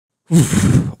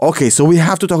Okay, so we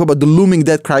have to talk about the looming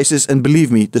debt crisis, and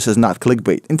believe me, this is not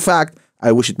clickbait. In fact,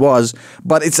 I wish it was,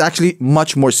 but it's actually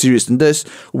much more serious than this.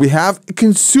 We have a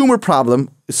consumer problem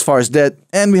as far as debt,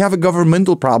 and we have a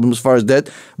governmental problem as far as debt.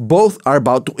 Both are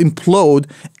about to implode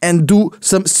and do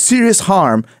some serious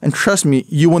harm, and trust me,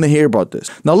 you want to hear about this.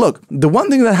 Now look, the one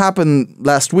thing that happened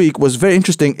last week was very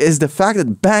interesting is the fact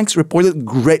that banks reported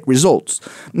great results.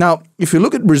 Now, if you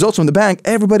look at results from the bank,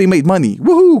 everybody made money.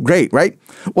 Woohoo, great, right?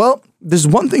 Well, there's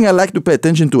one thing I like to pay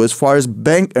attention to as far as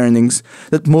bank earnings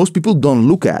that most people don't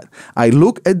look at. I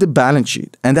look at the balance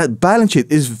sheet, and that balance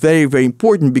sheet is very, very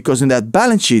important because in that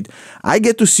balance sheet, I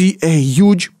get to see a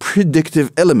huge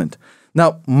predictive element.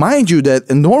 Now, mind you that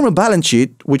a normal balance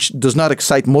sheet, which does not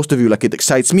excite most of you like it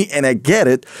excites me, and I get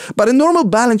it, but a normal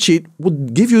balance sheet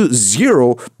would give you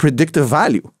zero predictive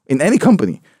value in any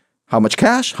company. How much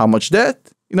cash, how much debt?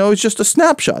 It's just a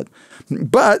snapshot.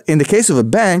 But in the case of a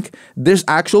bank, there's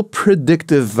actual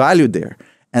predictive value there.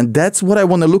 And that's what I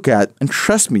want to look at. And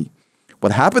trust me,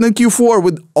 what happened in Q4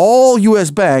 with all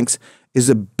US banks is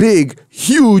a big,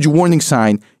 huge warning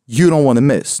sign you don't want to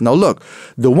miss. Now look,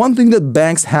 the one thing that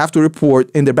banks have to report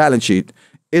in their balance sheet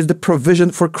is the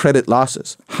provision for credit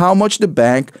losses. How much the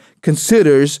bank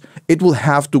considers it will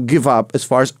have to give up as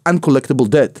far as uncollectible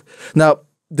debt. Now,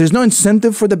 there's no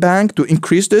incentive for the bank to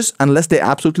increase this unless they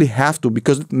absolutely have to,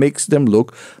 because it makes them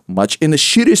look much in a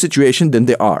shittier situation than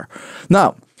they are.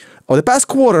 Now, over the past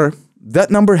quarter, that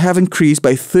number have increased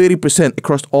by 30%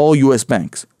 across all US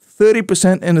banks.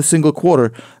 30% in a single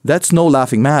quarter, that's no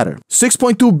laughing matter.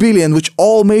 6.2 billion, which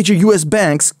all major US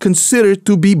banks consider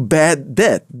to be bad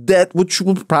debt which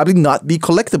will probably not be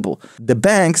collectible. The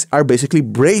banks are basically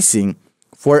bracing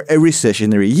for a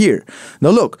recessionary year.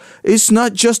 Now look, it's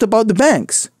not just about the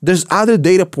banks. There's other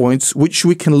data points which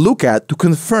we can look at to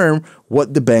confirm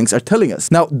what the banks are telling us.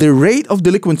 Now, the rate of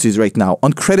delinquencies right now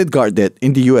on credit card debt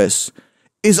in the US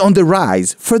is on the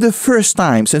rise for the first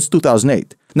time since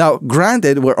 2008. Now,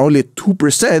 granted, we're only at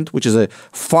 2%, which is a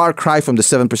far cry from the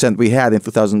 7% we had in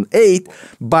 2008,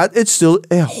 but it's still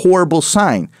a horrible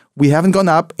sign. We haven't gone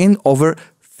up in over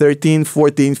 13,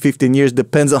 14, 15 years,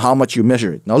 depends on how much you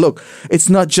measure it. Now look, it's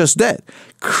not just that.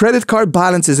 Credit card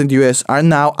balances in the US are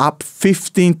now up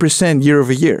 15% year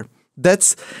over year.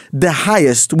 That's the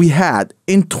highest we had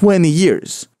in 20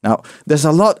 years. Now, there's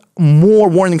a lot more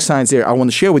warning signs here I want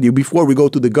to share with you before we go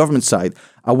to the government side.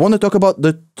 I want to talk about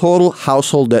the total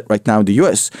household debt right now in the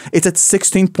US. It's at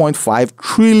 $16.5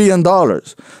 trillion.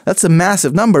 That's a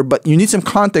massive number, but you need some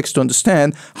context to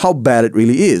understand how bad it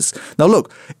really is. Now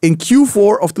look, in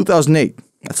Q4 of 2008,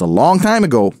 that's a long time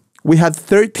ago, we had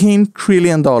 $13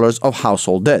 trillion of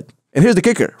household debt. And here's the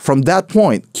kicker. From that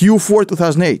point, Q4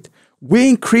 2008, we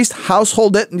increased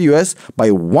household debt in the US by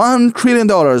 $1 trillion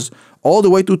all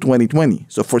the way to 2020.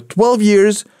 So for 12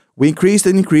 years, we increased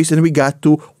and increased, and we got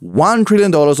to $1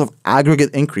 trillion of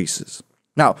aggregate increases.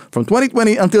 Now, from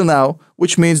 2020 until now,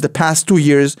 which means the past 2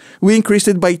 years, we increased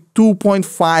it by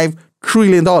 $2.5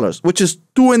 trillion, which is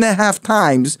 2.5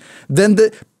 times than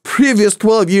the previous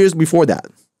 12 years before that.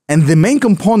 And the main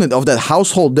component of that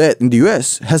household debt in the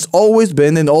US has always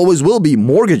been and always will be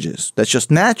mortgages. That's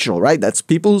just natural, right? That's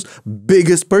people's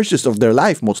biggest purchase of their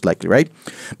life, most likely, right?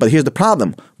 But here's the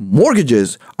problem.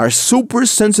 Mortgages are super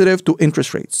sensitive to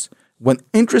interest rates. When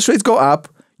interest rates go up,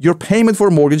 your payment for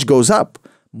a mortgage goes up.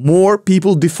 More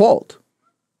people default.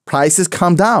 Prices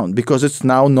come down because it's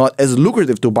now not as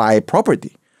lucrative to buy a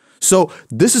property. So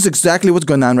this is exactly what's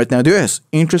going on right now in the US.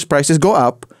 Interest prices go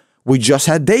up. We just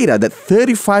had data that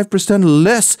 35%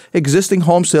 less existing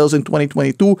home sales in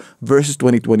 2022 versus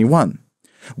 2021.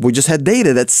 We just had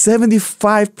data that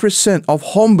 75% of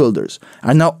home builders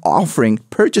are now offering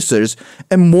purchasers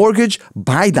a mortgage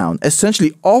buy-down,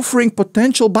 essentially offering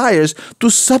potential buyers to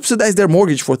subsidize their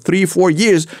mortgage for 3-4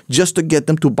 years just to get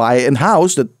them to buy a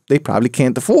house that they probably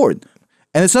can't afford.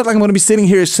 And it's not like I'm going to be sitting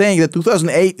here saying that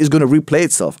 2008 is going to replay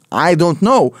itself. I don't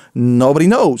know. Nobody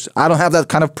knows. I don't have that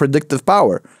kind of predictive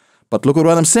power. But look at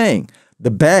what I'm saying.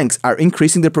 The banks are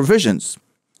increasing their provisions.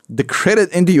 The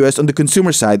credit in the US on the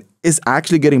consumer side is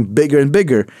actually getting bigger and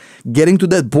bigger, getting to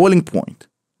that boiling point.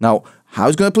 Now, how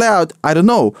it's going to play out, I don't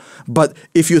know. But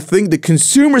if you think the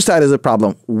consumer side is a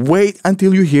problem, wait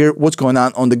until you hear what's going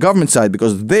on the government side,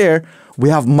 because there we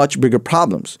have much bigger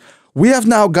problems. We have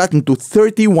now gotten to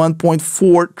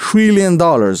 $31.4 trillion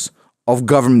of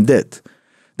government debt.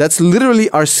 That's literally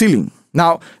our ceiling.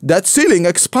 Now, that ceiling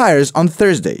expires on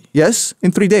Thursday, yes,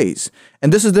 in 3 days.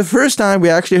 And this is the first time we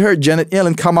actually heard Janet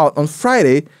Yellen come out on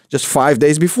Friday, just 5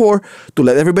 days before, to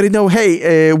let everybody know,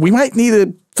 hey, we might need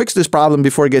to fix this problem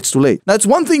before it gets too late. Now, it's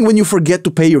one thing when you forget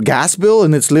to pay your gas bill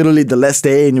and it's literally the last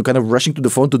day and you're kind of rushing to the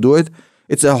phone to do it.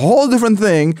 It's a whole different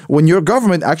thing when your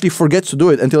government actually forgets to do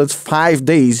it until it's 5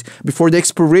 days before the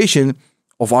expiration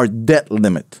of our debt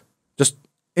limit. Just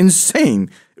insane.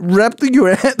 Wrapping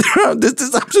your head around this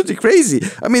is absolutely crazy.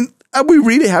 I mean, are we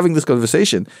really having this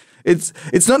conversation?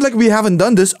 It's not like we haven't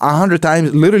done this 100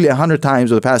 times, literally 100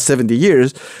 times over the past 70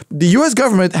 years. The US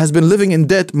government has been living in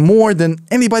debt more than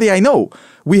anybody I know.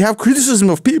 We have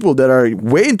criticism of people that are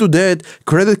way into debt,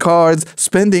 credit cards,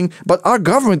 spending, but our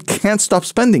government can't stop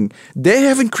spending. They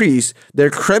have increased their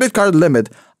credit card limit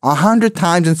 100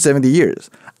 times in 70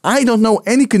 years. I don't know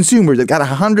any consumer that got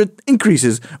 100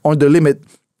 increases on their limit,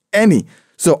 any.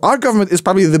 So our government is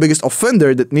probably the biggest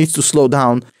offender that needs to slow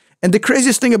down. And the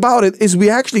craziest thing about it is we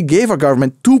actually gave our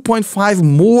government $2.5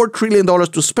 more trillion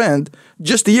to spend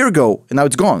just a year ago, and now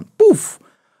it's gone. Poof.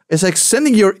 It's like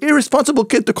sending your irresponsible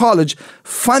kid to college,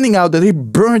 finding out that he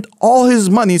burned all his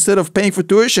money instead of paying for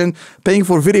tuition, paying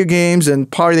for video games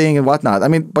and partying and whatnot. I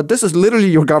mean, but this is literally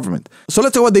your government. So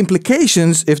let's talk about the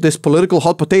implications if this political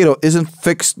hot potato isn't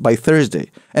fixed by Thursday.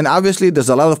 And obviously, there's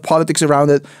a lot of politics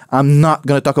around it. I'm not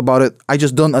going to talk about it. I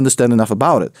just don't understand enough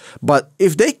about it. But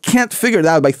if they can't figure it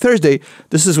out by Thursday,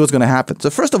 this is what's going to happen. So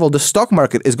first of all, the stock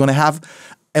market is going to have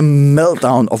a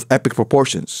meltdown of epic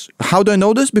proportions. How do I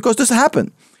know this? Because this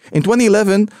happened. In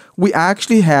 2011, we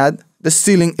actually had the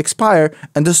ceiling expire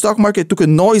and the stock market took a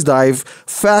nosedive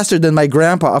faster than my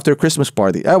grandpa after a Christmas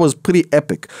party. That was pretty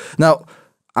epic. Now,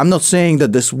 I'm not saying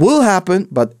that this will happen,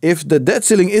 but if the debt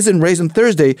ceiling isn't raised on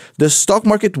Thursday, the stock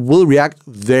market will react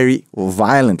very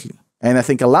violently. And I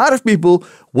think a lot of people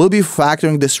will be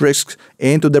factoring this risk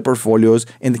into their portfolios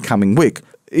in the coming week.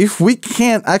 If we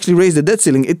can't actually raise the debt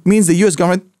ceiling, it means the US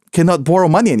government cannot borrow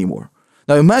money anymore.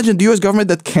 Now imagine the US government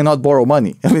that cannot borrow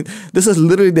money. I mean, this is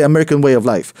literally the American way of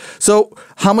life. So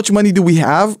how much money do we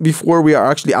have before we are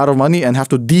actually out of money and have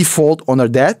to default on our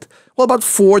debt? Well, about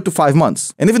 4 to 5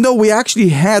 months. And even though we actually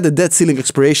had the debt ceiling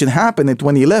expiration happen in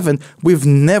 2011, we've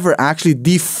never actually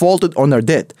defaulted on our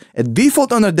debt. A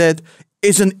default on our debt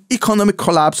is an economic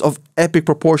collapse of epic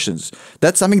proportions.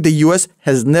 That's something the US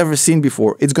has never seen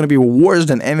before. It's going to be worse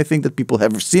than anything that people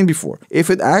have ever seen before. If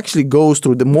it actually goes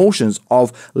through the motions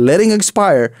of letting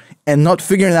expire and not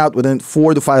figuring out within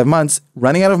 4 to 5 months,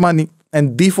 running out of money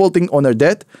and defaulting on their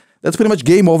debt, that's pretty much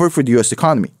game over for the US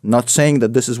economy. Not saying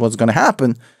that this is what's going to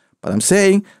happen, but I'm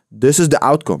saying this is the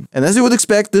outcome. And as you would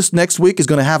expect, this next week is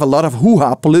going to have a lot of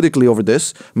hoo-ha politically over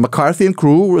this. McCarthy and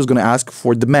crew is going to ask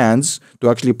for demands to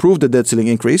actually approve the debt ceiling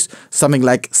increase. Something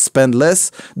like spend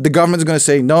less. The government is going to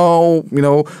say, no,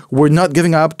 we're not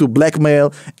giving up to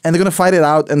blackmail. And they're going to fight it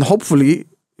out. And hopefully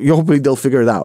they'll figure it out.